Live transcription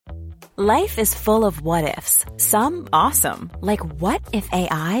Life is full of what-ifs. Some awesome, like what if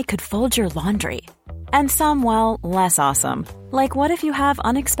AI could fold your laundry? And some, well, less awesome, like what if you have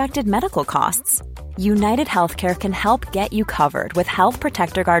unexpected medical costs? United Healthcare can help get you covered with Health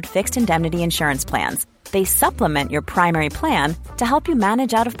Protector Guard fixed indemnity insurance plans. They supplement your primary plan to help you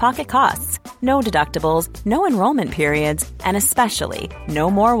manage out-of-pocket costs. No deductibles, no enrollment periods, and especially no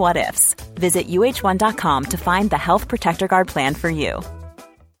more what-ifs. Visit uh1.com to find the Health Protector Guard plan for you.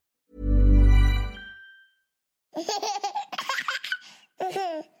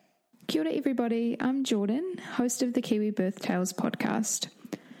 Kia ora everybody, I'm Jordan, host of the Kiwi Birth Tales podcast.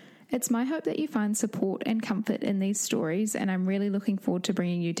 It's my hope that you find support and comfort in these stories, and I'm really looking forward to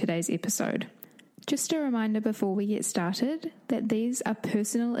bringing you today's episode. Just a reminder before we get started that these are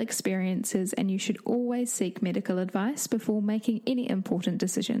personal experiences and you should always seek medical advice before making any important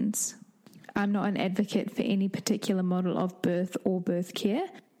decisions. I'm not an advocate for any particular model of birth or birth care,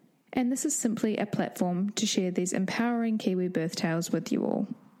 and this is simply a platform to share these empowering Kiwi birth tales with you all.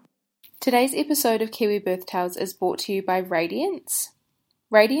 Today's episode of Kiwi Birth Tales is brought to you by Radiance.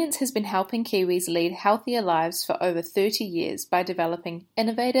 Radiance has been helping Kiwis lead healthier lives for over 30 years by developing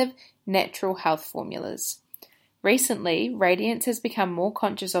innovative, natural health formulas. Recently, Radiance has become more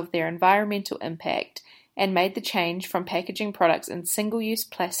conscious of their environmental impact and made the change from packaging products in single-use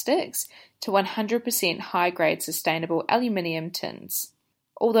plastics to 100% high-grade sustainable aluminium tins.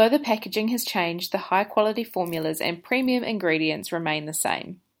 Although the packaging has changed, the high-quality formulas and premium ingredients remain the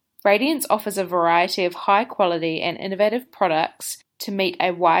same. Radiance offers a variety of high-quality and innovative products to meet a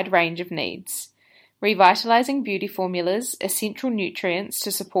wide range of needs. Revitalizing beauty formulas, essential nutrients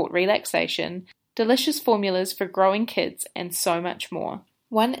to support relaxation, delicious formulas for growing kids, and so much more.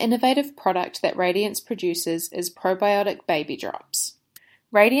 One innovative product that Radiance produces is probiotic baby drops.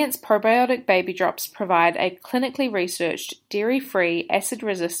 Radiance probiotic baby drops provide a clinically researched, dairy-free,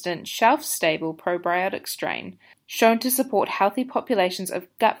 acid-resistant, shelf-stable probiotic strain shown to support healthy populations of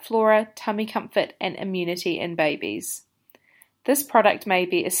gut flora, tummy comfort, and immunity in babies. This product may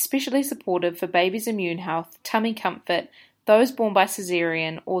be especially supportive for babies' immune health, tummy comfort, those born by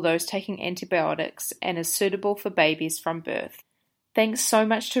cesarean, or those taking antibiotics, and is suitable for babies from birth. Thanks so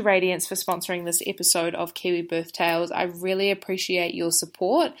much to Radiance for sponsoring this episode of Kiwi Birth Tales. I really appreciate your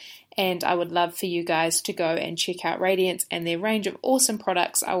support, and I would love for you guys to go and check out Radiance and their range of awesome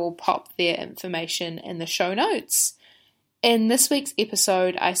products. I will pop their information in the show notes. In this week's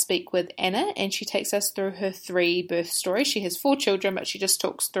episode, I speak with Anna, and she takes us through her 3 birth stories. She has 4 children, but she just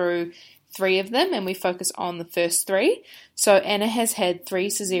talks through 3 of them, and we focus on the first 3. So Anna has had 3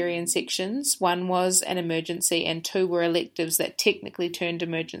 cesarean sections. 1 was an emergency, and 2 were electives that technically turned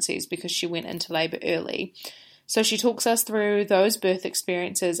emergencies because she went into labour early. So she talks us through those birth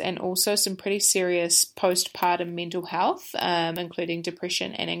experiences and also some pretty serious postpartum mental health, including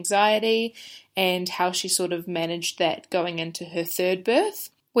depression and anxiety, and how she sort of managed that going into her 3rd birth.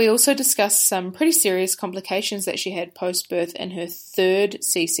 We also discuss some pretty serious complications that she had post-birth in her 3rd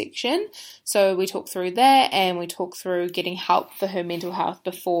C-section. So we talk through that, and we talk through getting help for her mental health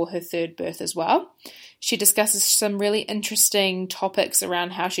before her 3rd birth as well. She discusses some really interesting topics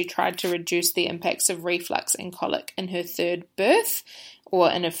around how she tried to reduce the impacts of reflux and colic in her 3rd birth, or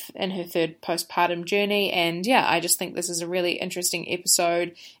in her 3rd postpartum journey. And yeah, I just think this is a really interesting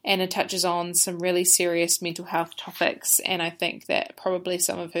episode, and it touches on some really serious mental health topics, and I think that probably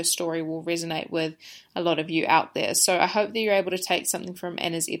some of her story will resonate with a lot of you out there. So I hope that you're able to take something from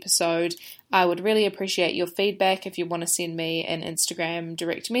Anna's episode. I would really appreciate your feedback if you want to send me an Instagram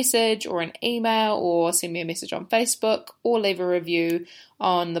direct message or an email, or send me a message on Facebook, or leave a review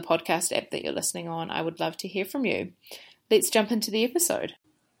on the podcast app that you're listening on. I would love to hear from you. Let's jump into the episode.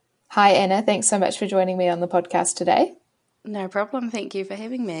 Hi, Anna. Thanks so much for joining me on the podcast today. No problem. Thank you for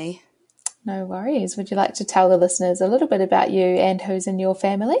having me. No worries. Would you like to tell the listeners a little bit about you and who's in your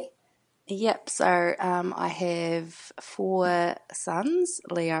family? Yep. So I have 4 sons.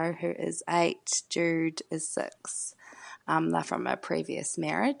 Leo, who is 8. Jude is 6. They're from a previous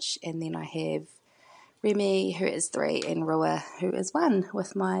marriage. And then I have Remi, who is 3, and Rua, who is 1,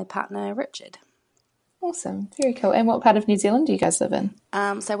 with my partner, Richard. Awesome. Very cool. And what part of New Zealand do you guys live in?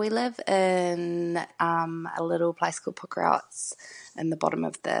 So we live in a little place called Pukerouts in the bottom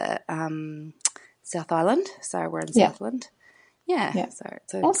of the South Island. So we're in Southland. Yeah. So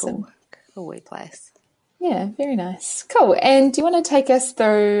it's a awesome. Cool wee place. Yeah, very nice. Cool. And do you want to take us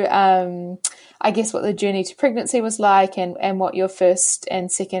through, I guess, what the journey to pregnancy was like, and what your first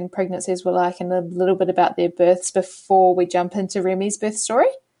and second pregnancies were like, and a little bit about their births before we jump into Remi's birth story?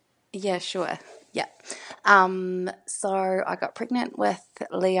 Yeah, sure. Yeah. So I got pregnant with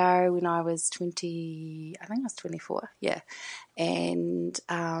Leo when I was 20, I think I was 24, yeah. And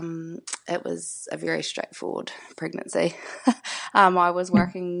it was a very straightforward pregnancy. I was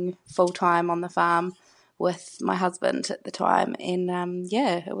working full-time on the farm with my husband at the time, and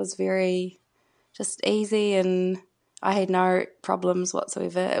it was very just easy, and I had no problems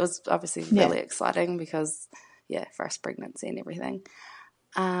whatsoever. It was obviously really exciting because, first pregnancy and everything.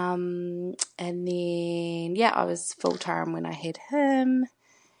 And then, I was full-time when I had him,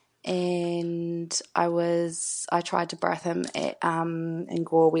 and I tried to birth him at, in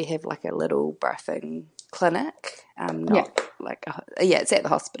Gore. We have like a little birthing clinic, it's at the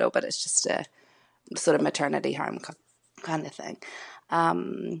hospital, but it's just a sort of maternity home kind of thing.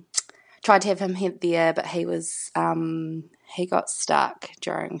 Tried to have him there, but he got stuck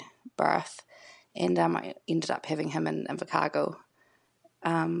during birth, and I ended up having him in Invercargill.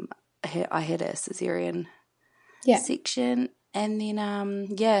 I had a cesarean section, and then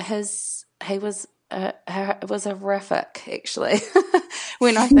it was horrific actually.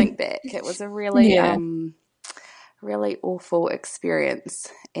 When I think back, it was a really really awful experience,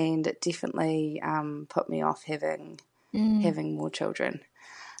 and it definitely put me off having more children.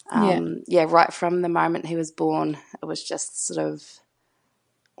 Right from the moment he was born, it was just sort of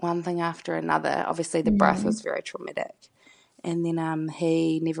one thing after another. Obviously, the birth was very traumatic. And then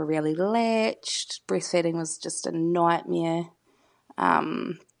he never really latched. Breastfeeding was just a nightmare.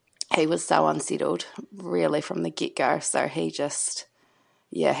 He was so unsettled, really, from the get-go. So he just,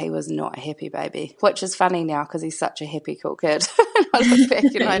 he was not a happy baby, which is funny now because he's such a happy, cool kid. I look back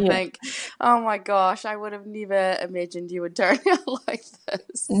and I think, oh my gosh, I would have never imagined you would turn out like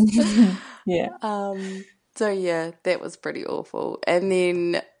this. That was pretty awful. And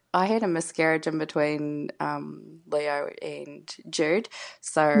then I had a miscarriage in between Leo and Jude,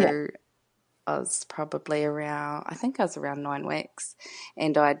 so I was probably around 9 weeks,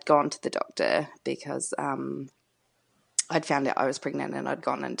 and I'd gone to the doctor because I'd found out I was pregnant, and I'd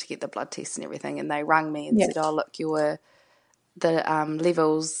gone in to get the blood tests and everything, and they rang me and said, oh, look, the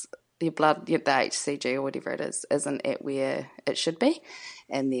levels, your blood, the HCG or whatever it is, isn't at where it should be.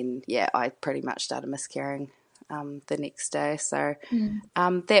 And then, I pretty much started miscarrying the next day. So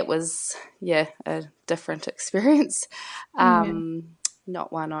that was, a different experience.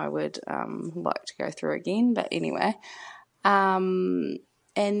 Not one I would like to go through again, but anyway. And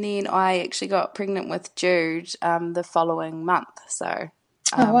then I actually got pregnant with Jude the following month. So,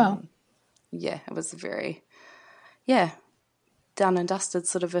 wow. It was a very, done and dusted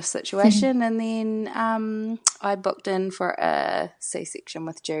sort of a situation. And then I booked in for a C-section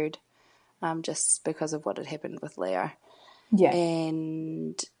with Jude just because of what had happened with Leo. Yeah.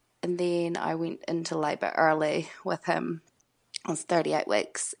 And then I went into labour early with him. I was 38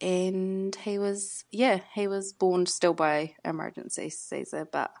 weeks, and he was born still by emergency Caesar,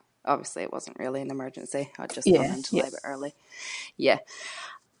 but obviously it wasn't really an emergency. I'd just gone into labour early. Yeah.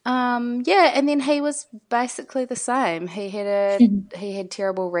 And then he was basically the same. He had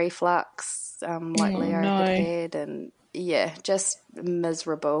terrible reflux, like Leo had, and just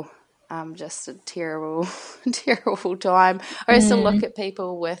miserable. Just a terrible, terrible time. I used to look at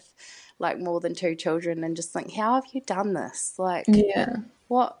people with like more than 2 children and just think, how have you done this? Like,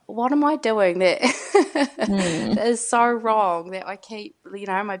 what am I doing that that is so wrong that I keep,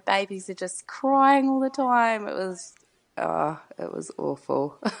 my babies are just crying all the time. It was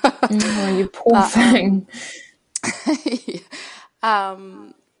awful. Oh, you poor thing.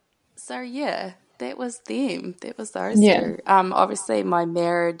 That was them. That was those two. Obviously my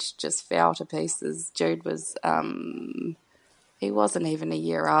marriage just fell to pieces. Jude was, he wasn't even a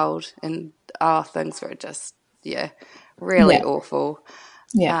year old, and things were just, really awful.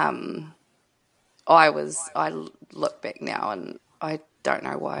 Yeah. I look back now and I don't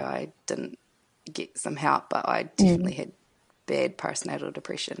know why I didn't get some help, but I definitely had bad postnatal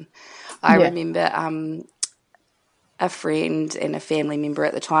depression. I remember a friend and a family member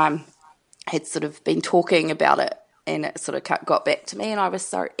at the time had sort of been talking about it, and it sort of got back to me, and I was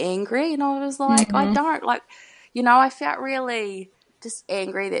so angry, and I was like, I don't like, I felt really just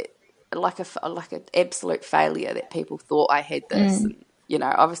angry that like an absolute failure that people thought I had this. And,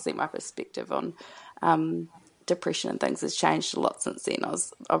 obviously my perspective on depression and things has changed a lot since then. I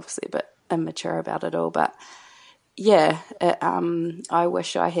was obviously a bit immature about it all, but I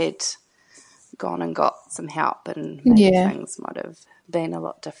wish I had gone and got some help, and maybe things might have been a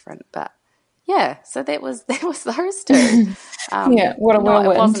lot different. But so that was those two. What a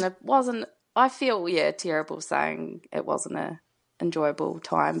whirlwind. It wasn't. I feel terrible saying it wasn't a enjoyable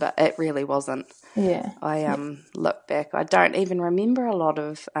time, but it really wasn't. I look back, I don't even remember a lot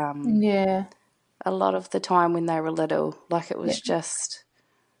of a lot of the time when they were little. Like, it was just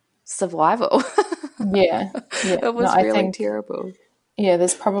survival. Yeah. It No, was I really think, terrible. yeah,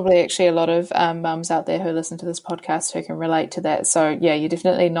 there's probably actually a lot of mums out there who listen to this podcast who can relate to that. So, yeah, you're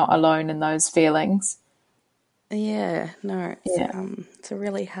definitely not alone in those feelings. Yeah, no, Yeah. it's a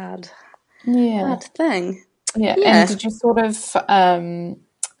really hard Yeah. thing. Yeah. And Yeah. did you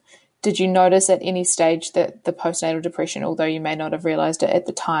did you notice at any stage that the postnatal depression, although you may not have realised it at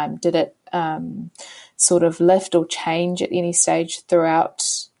the time, did it sort of lift or change at any stage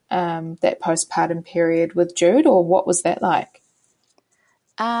throughout that postpartum period with Jude, or what was that like?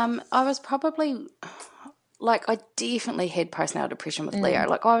 I was probably like, I definitely had postnatal depression with Leo.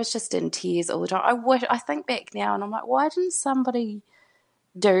 Like, I was just in tears all the time. I think back now and I'm like, why didn't somebody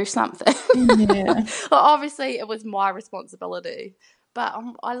do something? Yeah. Well, obviously it was my responsibility, but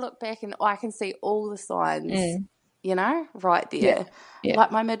I look back and I can see all the signs, right there. Yeah.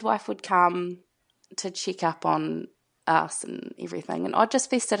 Like, my midwife would come to check up on us and everything, and I'd just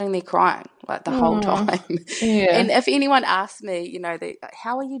be sitting there crying like the whole time. Yeah. And if anyone asked me,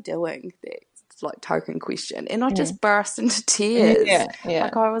 how are you doing? That's like token question, and I just burst into tears. Yeah.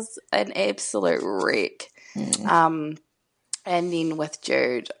 Like, I was an absolute wreck. And then with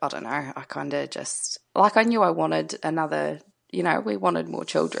Jude, I don't know, I kind of just, like, I knew I wanted another, we wanted more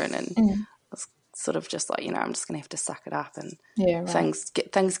children, and I was sort of just like, I'm just going to have to suck it up, and things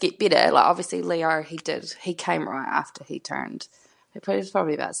get better. Like, obviously Leo, he came right after he turned, it was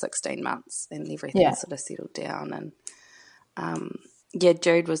probably about 16 months, and everything sort of settled down. And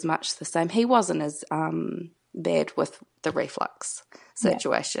Jude was much the same. He wasn't as bad with the reflux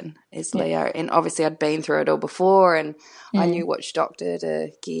situation as Leo, and obviously I'd been through it all before, and I knew which doctor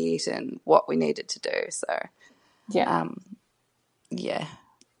to get and what we needed to do. So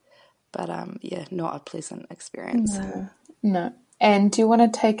but not a pleasant experience. No. And do you want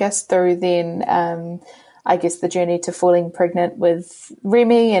to take us through then, I guess, the journey to falling pregnant with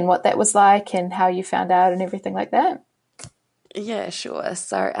Remi and what that was like and how you found out and everything like that? Yeah, sure.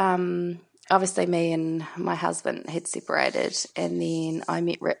 So obviously me and my husband had separated, and then I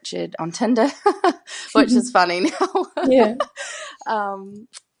met Richard on Tinder, which is funny now. Yeah.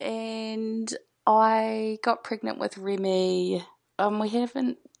 And I got pregnant with Remi.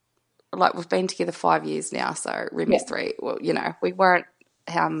 We've been together 5 years now, so Remi's 3. Well, we weren't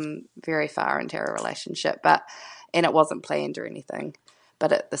very far into our relationship, and it wasn't planned or anything.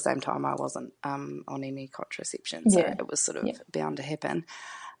 But at the same time, I wasn't on any contraception, so it was sort of bound to happen.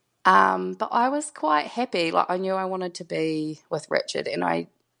 But I was quite happy. Like, I knew I wanted to be with Richard, and I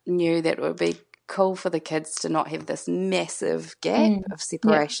knew that it would be cool for the kids to not have this massive gap of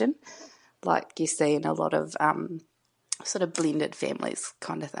separation, like you see in a lot of sort of blended families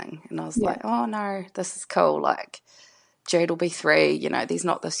kind of thing. And I was like, oh no, this is cool. Like, Jude will be 3. There's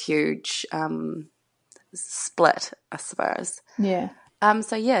not this huge split, I suppose. Yeah.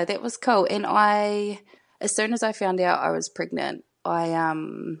 So that was cool. And as soon as I found out I was pregnant, I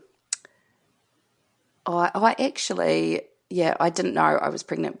actually, I didn't know I was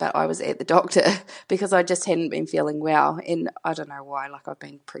pregnant, but I was at the doctor because I just hadn't been feeling well. And I don't know why, like, I've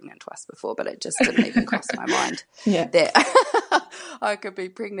been pregnant twice before, but it just didn't even cross my mind that I could be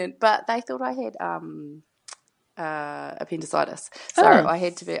pregnant. But they thought I had appendicitis, so I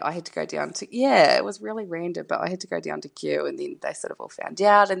had to go down to, it was really random, but I had to go down to Q, and then they sort of all found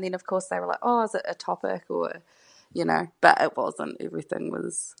out, and then of course they were like, oh, is it atopic, or but it wasn't. Everything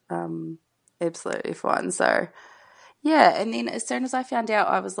was absolutely fine. So and then as soon as I found out,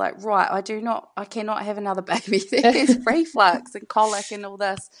 I was like, right, I cannot have another baby. There's reflux and colic and all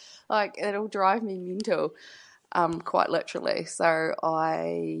this, like, it'll drive me mental, quite literally. So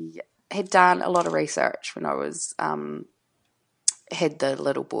I had done a lot of research when I was had the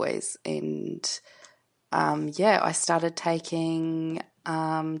little boys, and I started taking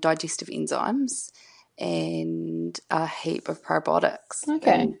digestive enzymes and a heap of probiotics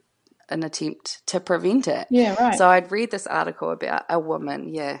in an attempt to prevent it. Yeah, right. So I'd read this article about a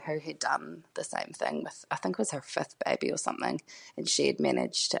woman, who had done the same thing with, I think it was her 5th baby or something, and she had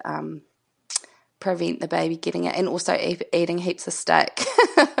managed to prevent the baby getting it, and also eating heaps of steak,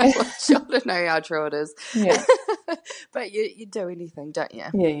 which I don't know how true it is. Yeah. But you do anything, don't you?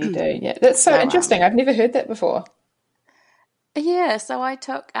 Yeah, you do. Yeah, that's so interesting. I've never heard that before. Yeah, so I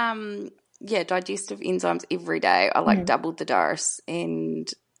took digestive enzymes every day. I doubled the dose, and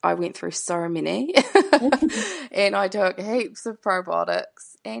I went through so many, and I took heaps of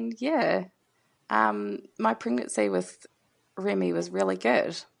probiotics, and my pregnancy with Remi was really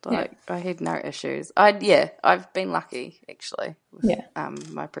good. Like, I had no issues. I've been lucky actually with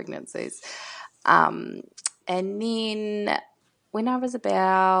my pregnancies. And then when I was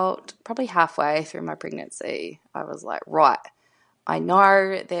about probably halfway through my pregnancy, I was like, right, I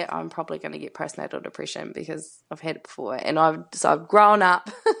know that I'm probably going to get postnatal depression because I've had it before. And I've grown up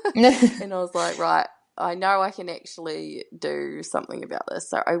and I was like, right, I know I can actually do something about this.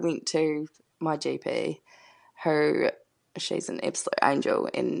 So I went to my GP, who she's an absolute angel,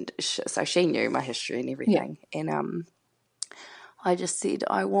 and so she knew my history and everything. Yeah. And I just said,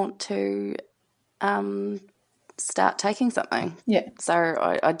 I want to start taking something. Yeah.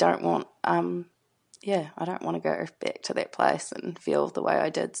 So I don't want I don't want to go back to that place and feel the way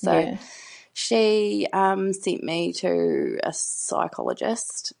I did. So she sent me to a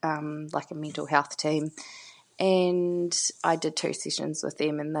psychologist, like a mental health team, and I did 2 sessions with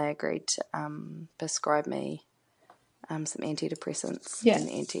them, and they agreed to prescribe me some antidepressants and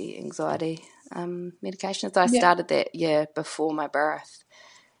anti-anxiety medication. So I started that before my birth,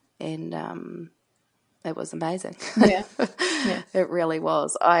 and it was amazing. Yeah. It really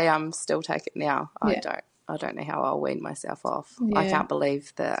was. I still take it now. I don't know how I'll wean myself off. I can't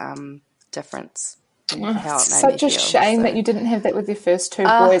believe the difference in how it made me feel. Such a shame that you didn't have that with your first 2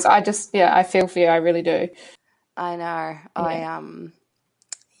 boys. I feel for you. I really do. I know.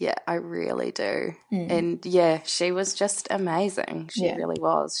 I really do. And she was just amazing. She really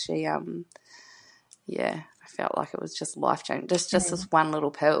was. She I felt like it was just life changing. Just this one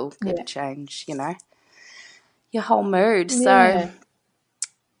little pill could change, your whole mood. So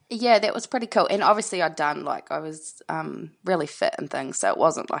that was pretty cool. And obviously I was really fit and things, so it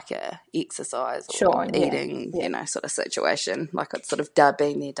wasn't like a exercise or eating, sort of situation. Like I'd sort of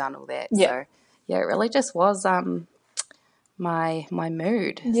been there, done all that. So it really just was my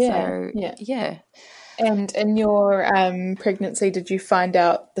mood. And in your pregnancy, did you find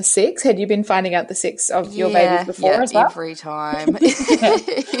out the sex? Had you been finding out the sex of your babies before as well? Every time.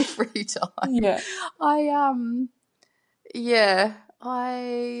 Every time. Yeah.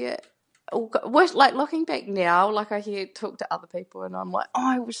 I wish, like looking back now, like I talk to other people and I'm like,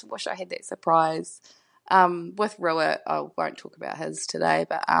 I wish I had that surprise. With Rua, I won't talk about his today,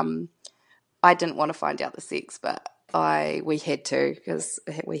 but I didn't want to find out the sex, but we had to, because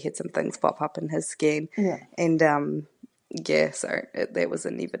we had some things pop up in his scan, and so that was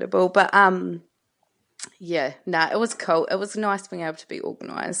inevitable. But it was cool. It was nice being able to be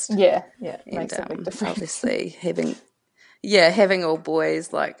organised. Yeah, and makes a big difference. Obviously having all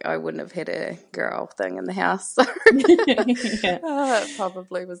boys, like I wouldn't have had a girl thing in the house. So it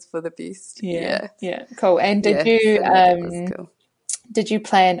probably was for the best. Yeah, cool. And did you cool. Did you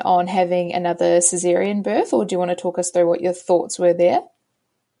plan on having another cesarean birth, or do you want to talk us through what your thoughts were there?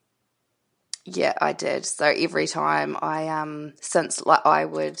 Yeah, I did. So every time I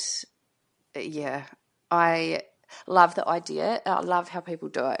love the idea. I love how people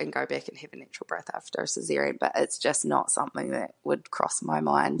do it and go back and have a natural birth after a cesarean, but it's just not something that would cross my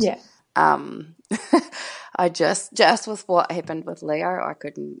mind. Yeah. I just with what happened with Leo, I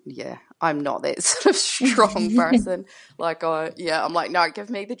couldn't. I'm not that sort of strong person. Like I'm like, no, give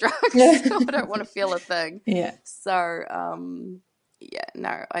me the drugs. I don't want to feel a thing. Yeah. So I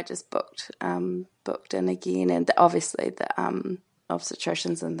just booked in again, and obviously the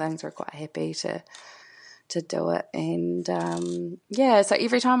obstetricians and things were quite happy to do it. And so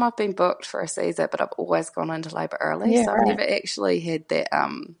every time I've been booked for a Caesar, but I've always gone into labour early, so I've never actually had that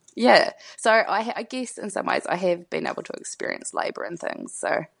so I guess in some ways I have been able to experience labour and things,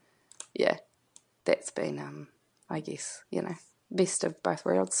 so that's been I guess best of both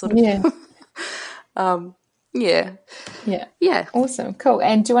worlds sort of. Awesome, cool.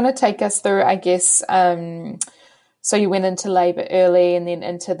 And do you want to take us through, I guess, so you went into labour early and then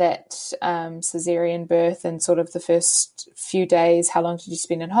into that cesarean birth, and sort of the first few days, how long did you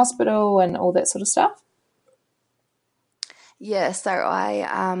spend in hospital and all that sort of stuff? Yeah, so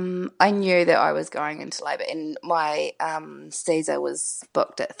I knew that I was going into labour, and my Caesar was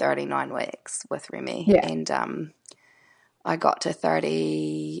booked at 39 weeks with Remi, and I got to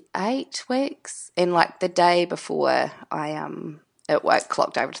 38 weeks, and like the day before it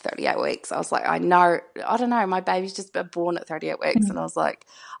clocked over to 38 weeks, I was like, I don't know, my baby's just been born at 38 weeks, and I was like,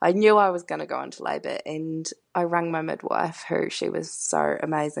 I knew I was going to go into labour, and I rang my midwife, she was so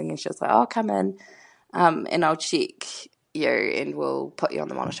amazing, and she was like, I'll come in and I'll check you and we'll put you on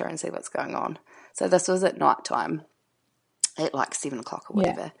the monitor and see what's going on. So this was at night time at like 7 o'clock or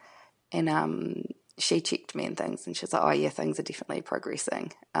whatever, and she checked me and things, and she's like, oh yeah, things are definitely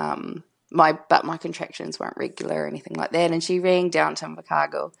progressing. My contractions weren't regular or anything like that, and she rang down to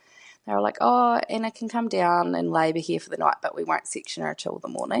Invercargill. they were like, oh, Anna can come down and labour here for the night, but we won't section her till the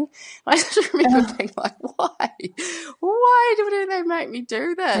morning. And I just remember being like, why do they make me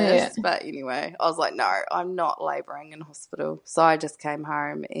do this? Yeah. But anyway, I was like, no, I'm not labouring in hospital. So I just came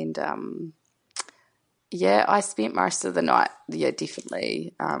home and I spent most of the night,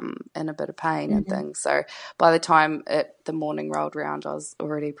 definitely in a bit of pain and things. So by the time the morning rolled around, I was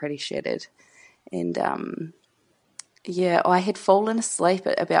already pretty shattered. And, I had fallen asleep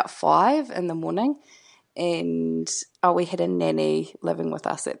at about 5 in the morning. And, we had a nanny living with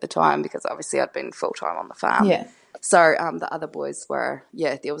us at the time because obviously I'd been full-time on the farm. Yeah. So the other boys were,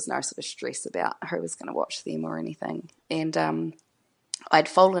 there was no sort of stress about who was going to watch them or anything. And I'd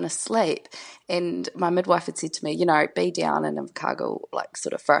fallen asleep and my midwife had said to me, be down in Invercargill like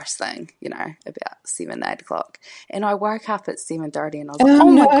sort of first thing, about 7, 8 o'clock. And I woke up at 7:30 and I was like,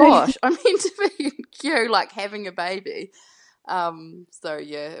 oh my gosh, I'm meant to be in queue, like having a baby.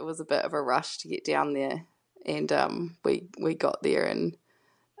 It was a bit of a rush to get down there. And we got there and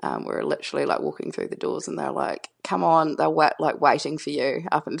we were literally like walking through the doors and they're like, come on, they're waiting for you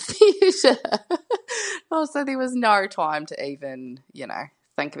up in the theatre. So there was no time to even,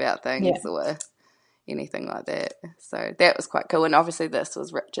 think about things or anything like that. So that was quite cool. And obviously this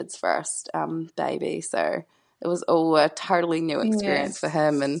was Richard's first baby. So it was all a totally new experience for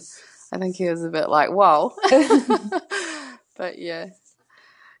him. And I think he was a bit like, whoa. But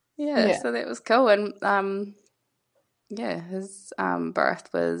so that was cool. And his birth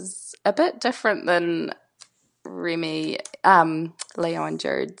was a bit different than Remi, Leo and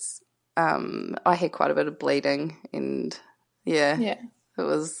Jude's. I had quite a bit of bleeding and it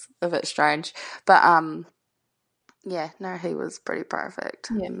was a bit strange. But he was pretty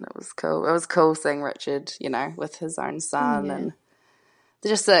perfect. And it was cool. It was cool seeing Richard, with his own son and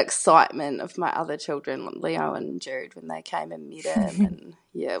just the excitement of my other children, Leo and Jude, when they came and met him. And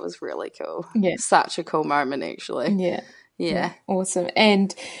it was really cool. Yeah. Such a cool moment, actually. Yeah. Awesome.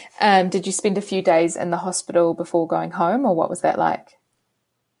 And did you spend a few days in the hospital before going home, or what was that like?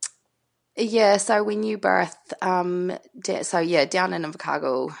 Yeah, so when you birth, down in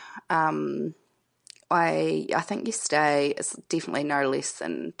Invercargill, I think you stay, it's definitely no less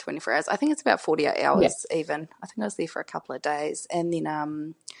than 24 hours. I think it's about 48 hours even. I think I was there for a couple of days. And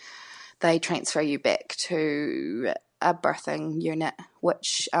then they transfer you back to a birthing unit,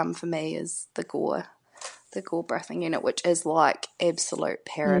 which for me is the Gore birthing unit, which is like absolute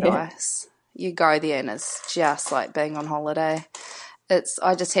paradise. You go there and it's just like being on holiday.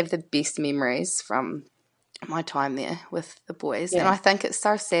 I just have the best memories from my time there with the boys. And I think it's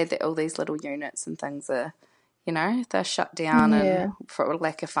so sad that all these little units and things are, they're shut down and for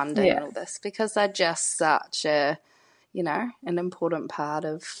lack of funding and all this, because they're just such a, an important part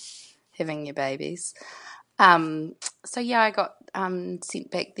of having your babies. I got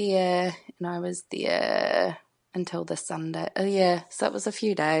sent back there and I was there until the Sunday. So it was a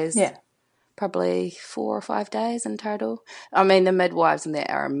few days. Yeah. Probably 4 or 5 days in total. I mean, the midwives in there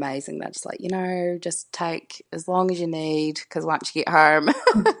are amazing. They're just like, just take as long as you need, because once you get home,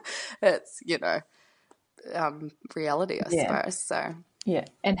 it's, reality, I suppose. So yeah.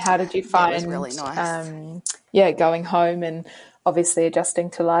 And how did you find? It was really nice. Going home and obviously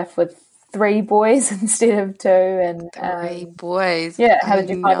adjusting to life with 3 boys instead of 2, and 3 boys. Yeah, how did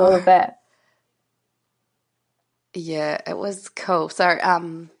you find all of that? Yeah, it was cool.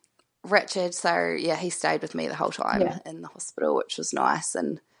 So, Richard, he stayed with me the whole time in the hospital, which was nice.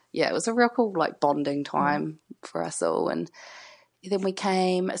 And it was a real cool like bonding time for us all. And then we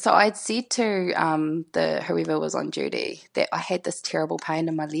came, so I'd said to whoever was on duty that I had this terrible pain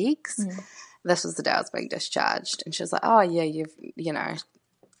in my legs. This was the day I was being discharged, and she was like, oh yeah,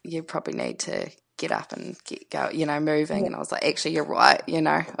 you probably need to get up and get go, moving. And I was like, actually you're right,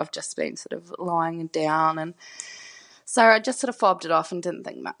 I've just been sort of lying down. And so I just sort of fobbed it off and didn't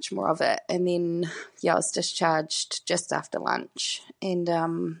think much more of it. And then, I was discharged just after lunch and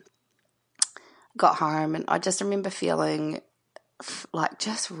got home. And I just remember feeling like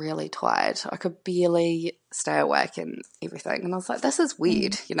just really tired. I could barely stay awake and everything. And I was like, this is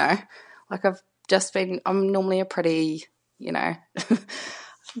weird, Like I'm normally a pretty,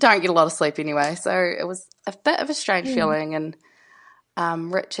 don't get a lot of sleep anyway. So it was a bit of a strange feeling. And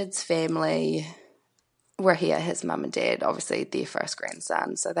Richard's family were here, his mum and dad, obviously their first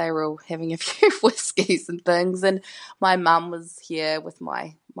grandson, so they were all having a few whiskies and things, and my mum was here with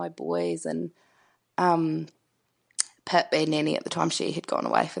my boys, and Pip and Nanny at the time, she had gone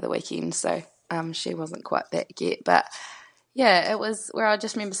away for the weekend, so she wasn't quite back yet. But it was where I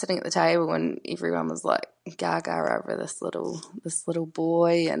just remember sitting at the table and everyone was like gaga over this little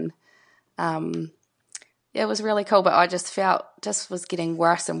boy, and it was really cool, but I just was getting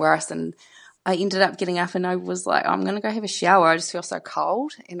worse and worse, and I ended up getting up and I was like, I'm going to go have a shower. I just feel so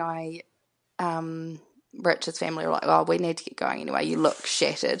cold. And Richard's family were like, oh, we need to get going anyway. You look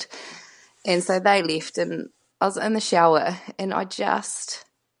shattered. And so they left and I was in the shower and I just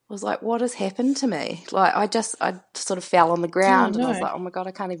was like, what has happened to me? Like I sort of fell on the ground and I was like, oh my God,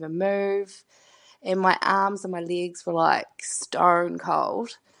 I can't even move. And my arms and my legs were like stone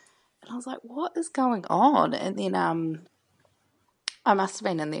cold. And I was like, what is going on? And then I must have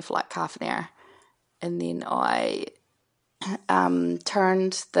been in there for like half an hour. And then I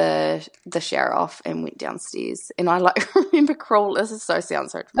turned the shower off and went downstairs. And I like remember crawling. This sounds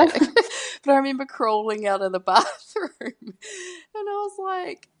so dramatic, but I remember crawling out of the bathroom. And I was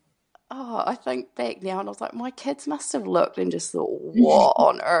like, oh, I think back now and I was like, my kids must have looked and just thought, what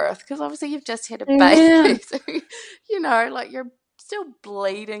on earth? Because obviously you've just had a baby. So, like you're still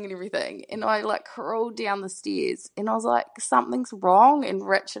bleeding and everything. And I like crawled down the stairs and I was like, something's wrong. And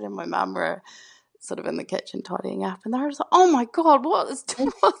Richard and my mum were sort of in the kitchen tidying up and they were just like, oh my God, what's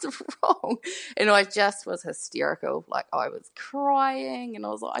wrong? And I just was hysterical. Like I was crying and I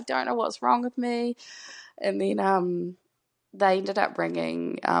was like, I don't know what's wrong with me. And then they ended up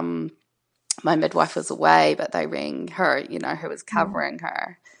ringing, my midwife was away, but they rang her, who was covering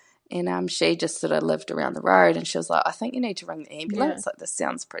her. And she just sort of lived around the road and she was like, I think you need to ring the ambulance. Like, this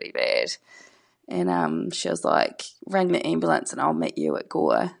sounds pretty bad. And she was like, ring the ambulance and I'll meet you at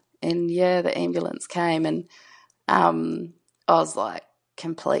Gore. And, the ambulance came and I was like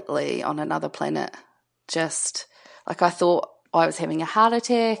completely on another planet. Just like I thought I was having a heart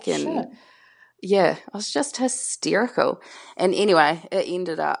attack and, I was just hysterical. And anyway, it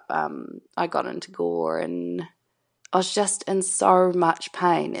ended up I got into Gore and I was just in so much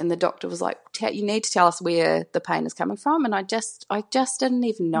pain, and the doctor was like, you need to tell us where the pain is coming from. And I just didn't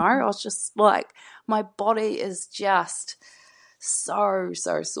even know. I was just like, my body is just so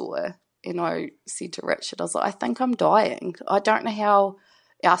sore. And I said to Richard, I was like, I think I'm dying. I don't know how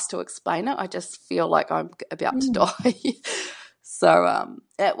else to explain it. I just feel like I'm about to die. So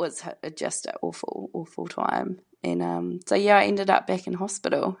it was just an awful time. And I ended up back in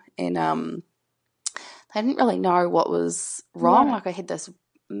hospital, and I didn't really know what was wrong. Like I had this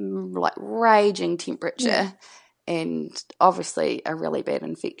like raging temperature and obviously a really bad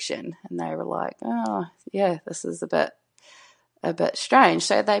infection. And they were like, oh, yeah, this is a bit strange.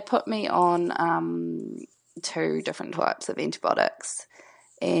 So they put me on 2 different types of antibiotics.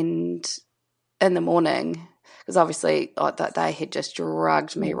 And in the morning, because obviously they had just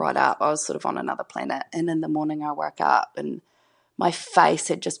drugged me right up. I was sort of on another planet. And in the morning I woke up and my face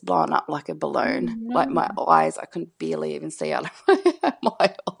had just blown up like a balloon. Like my eyes, I couldn't barely even see out of my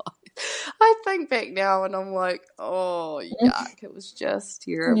eyes. I think back now and I'm like, oh, yuck. It was just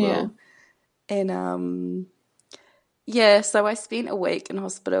terrible. And, so I spent a week in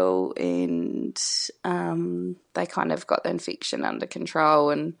hospital and they kind of got the infection under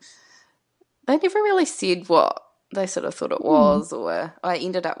control, and they never really said what they sort of thought it was, or I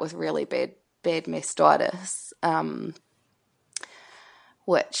ended up with really bad mastitis,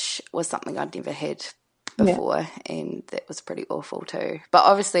 which was something I'd never had before, and that was pretty awful too. But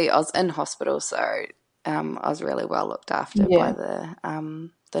obviously I was in hospital, so I was really well looked after by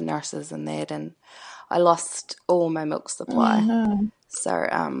the nurses and that, and I lost all my milk supply. So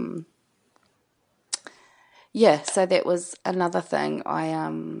so that was another thing. I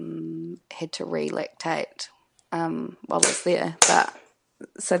had to relactate while I was there, but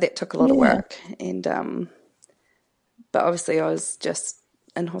so that took a lot of work, and but obviously I was just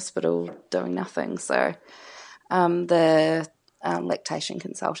in hospital doing nothing. So the lactation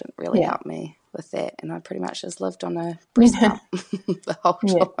consultant really helped me with that, and I pretty much just lived on a breast pump the whole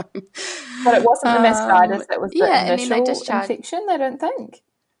time. But it wasn't the mastitis, it was the initial and then they discharged infection, I don't think.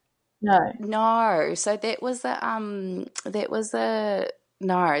 No. So that was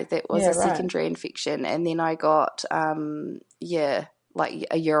a secondary infection, and then I got like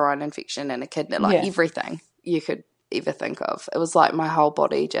a urine infection and a kidney, like everything you could ever think of. It was like my whole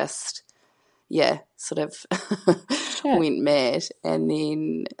body just sort of went mad. And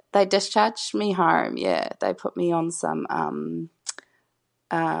then they discharged me home. They put me on some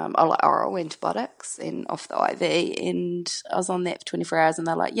oral antibiotics and off the IV, and I was on that for 24 hours, and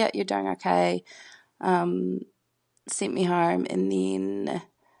they're like, you're doing okay. Sent me home, and then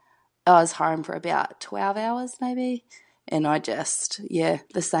I was home for about 12 hours maybe, and I just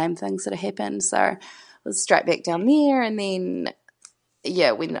the same thing sort of happened. So I was straight back down there, and then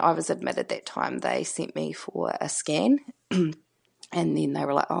when I was admitted that time, they sent me for a scan. And then they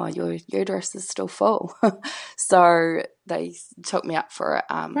were like, oh, your uterus is still full. So they took me up for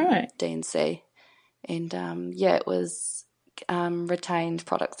a D&C. And it was retained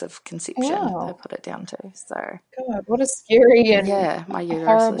products of conception. Wow. They put it down to. So God, what a scary and my uterus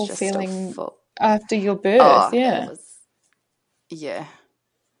horrible was just feeling still full. after your birth. It was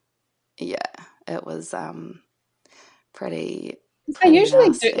it was pretty They usually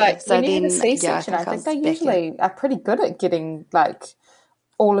nasty. do, like, So when you have a then, C-section, I think they usually are pretty good at getting, like,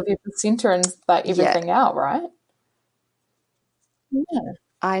 all of your placenta and, like, everything out, right? Yeah.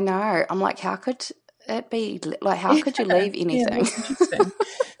 I know. I'm like, how could it be? Like, how could you leave anything? That's interesting.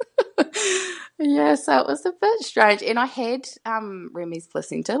 So it was a bit strange. And I had Remi's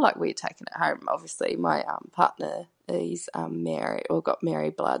placenta, like we had taken it home. Obviously, my partner is married or got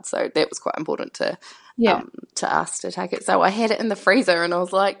married blood, so that was quite important to us to take it. So I had it in the freezer, and I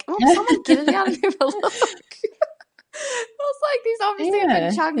was like, "Oh, someone get it out and have a look." I was like, "There's obviously a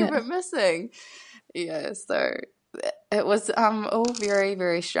big chunk of it missing." Yeah, so it was all very,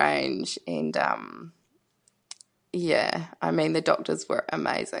 very strange, and I mean the doctors were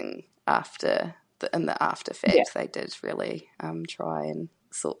amazing in the after fact. They did really try and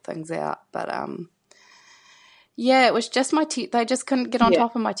sort things out, but it was just they just couldn't get on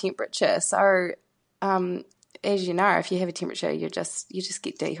top of my temperature. So as you know, if you have a temperature, you just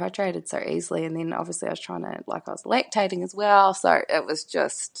get dehydrated so easily. And then obviously I was I was lactating as well, so it was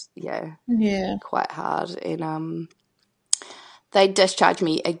just quite hard. And they discharged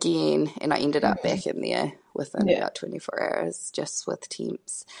me again, and I ended up back in there within about 24 hours, just with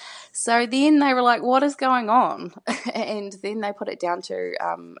temps. So then they were like, "What is going on?" And then they put it down to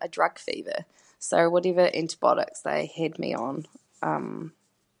a drug fever. So whatever antibiotics they had me on,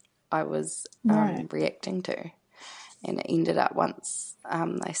 I was reacting to. And it ended up once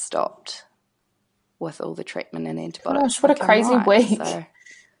they stopped with all the treatment and antibiotics. Gosh, what a crazy week. So,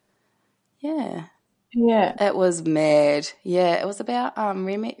 yeah, it was mad. Yeah, it was about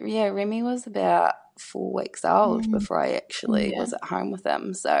Remi was about 4 weeks old before I actually was at home with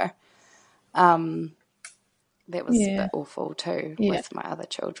him. So that was a bit awful too with my other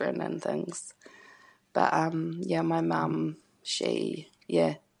children and things. But my mum, she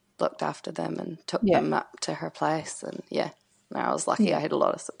looked after them and took them up to her place, and I was lucky. I had a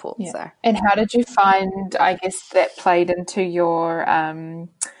lot of support. So. And how did you find, I guess, that played into your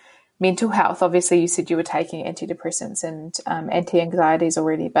mental health? Obviously you said you were taking antidepressants and anti-anxieties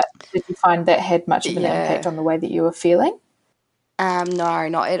already, but did you find that had much of an impact on the way that you were feeling? No,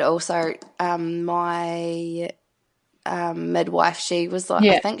 not at all. So my midwife, she was like,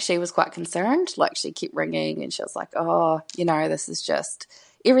 I think she was quite concerned. Like, she kept ringing and she was like, "Oh, this is just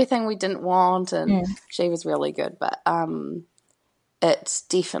everything we didn't want." And she was really good, but it's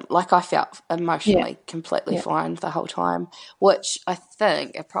definitely, like, I felt emotionally completely fine the whole time, which I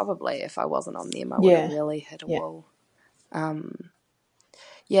think probably if I wasn't on them I would have really hit a wall.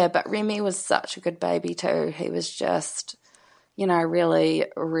 But Remi was such a good baby too. He was just really,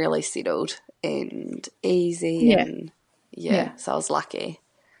 really settled and easy, and so I was lucky.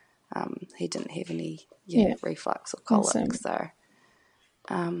 He didn't have any reflux or colic, so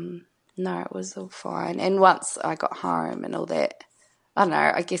no, it was all fine. And once I got home and all that, I don't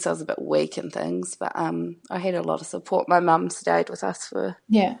know, I guess I was a bit weak and things, but I had a lot of support. My mum stayed with us for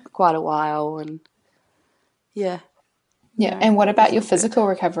quite a while, and And what about your physical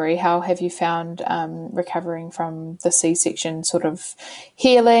recovery? How have you found recovering from the C-section sort of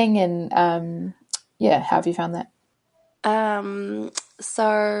healing, and how have you found that?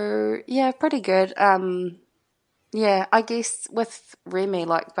 Pretty good. I guess with Remi,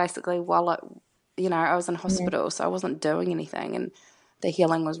 like, basically while I was in hospital, so I wasn't doing anything, and the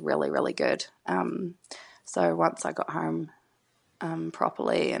healing was really, really good. So once I got home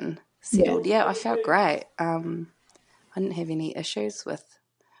properly and settled, I felt great. I didn't have any issues with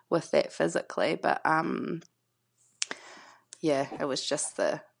that physically, but it was just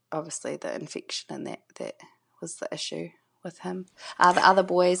obviously the infection, and that was the issue with him. The other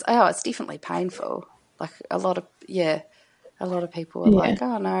boys, it's definitely painful. Like, a lot of people were like,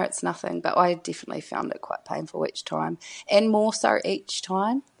 "Oh no, it's nothing," but I definitely found it quite painful each time, and more so each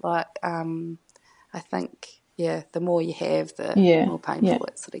time. Like, I think the more you have, the more painful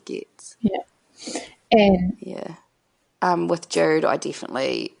it sort of gets. And with Jude, I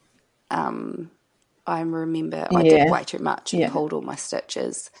definitely I remember I did way too much and pulled all my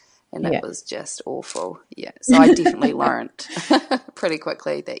stitches, and it was just awful. So I definitely learnt pretty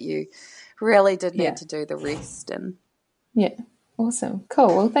quickly that you really did need to do the rest. And awesome,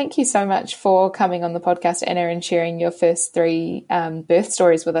 cool. Well, thank you so much for coming on the podcast, Anna, and sharing your first 3 birth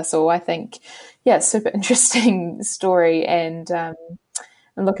stories with us all. I think super interesting story, and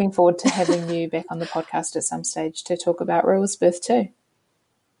I'm looking forward to having you back on the podcast at some stage to talk about Rule's birth too.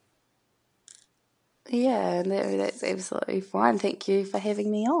 Yeah, that's absolutely fine. Thank you for having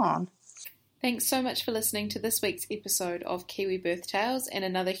me on. Thanks so much for listening to this week's episode of Kiwi Birth Tales, and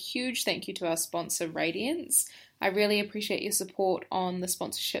another huge thank you to our sponsor, Radiance. I really appreciate your support on the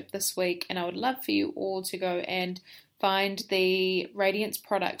sponsorship this week, and I would love for you all to go and find the Radiance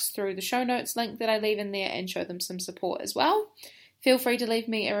products through the show notes link that I leave in there and show them some support as well. Feel free to leave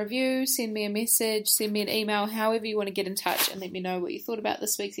me a review, send me a message, send me an email, however you want to get in touch and let me know what you thought about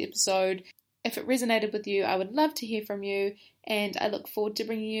this week's episode. If it resonated with you, I would love to hear from you, and I look forward to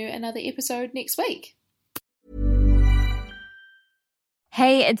bringing you another episode next week.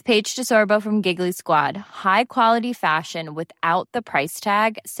 Hey, it's Paige DeSorbo from Giggly Squad. High quality fashion without the price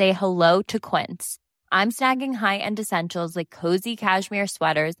tag. Say hello to Quince. I'm snagging high-end essentials like cozy cashmere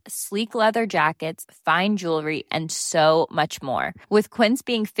sweaters, sleek leather jackets, fine jewelry, and so much more. With Quince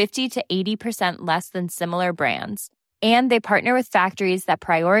being 50 to 80% less than similar brands. And they partner with factories that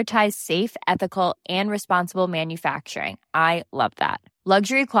prioritize safe, ethical, and responsible manufacturing. I love that.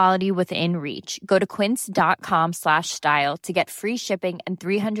 Luxury quality within reach. Go to quince.com/style to get free shipping and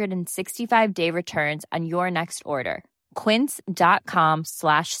 365-day returns on your next order.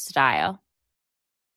 Quince.com/style.